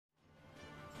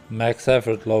Max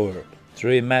effort lower,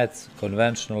 3 mats,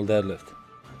 conventional deadlift.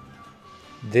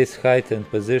 This height and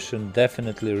position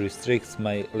definitely restricts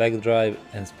my leg drive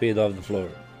and speed off the floor,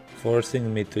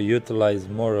 forcing me to utilize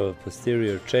more of a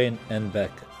posterior chain and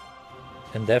back.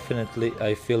 And definitely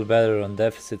I feel better on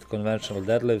deficit conventional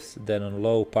deadlifts than on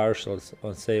low partials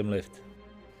on same lift.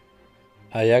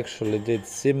 I actually did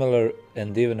similar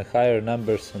and even higher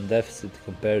numbers on deficit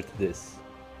compared to this.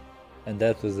 And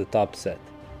that was the top set.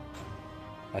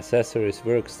 Accessories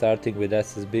work starting with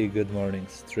SSB Good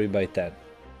Mornings 3x10.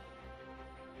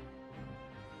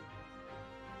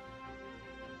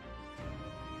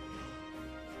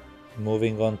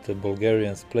 Moving on to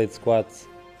Bulgarian split squats,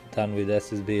 done with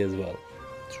SSB as well,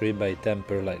 3x10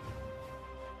 per leg.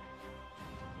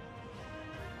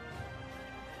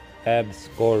 Abs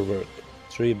core work,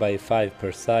 3x5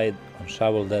 per side on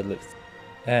shovel deadlifts,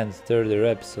 and 30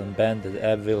 reps on banded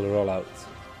ab wheel rollouts.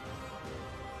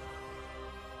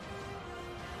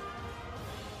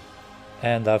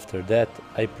 And after that,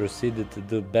 I proceeded to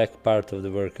do back part of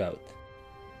the workout.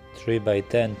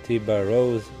 3x10 T-bar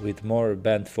rows with more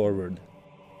bent forward.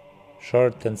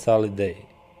 Short and solid day.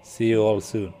 See you all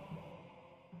soon.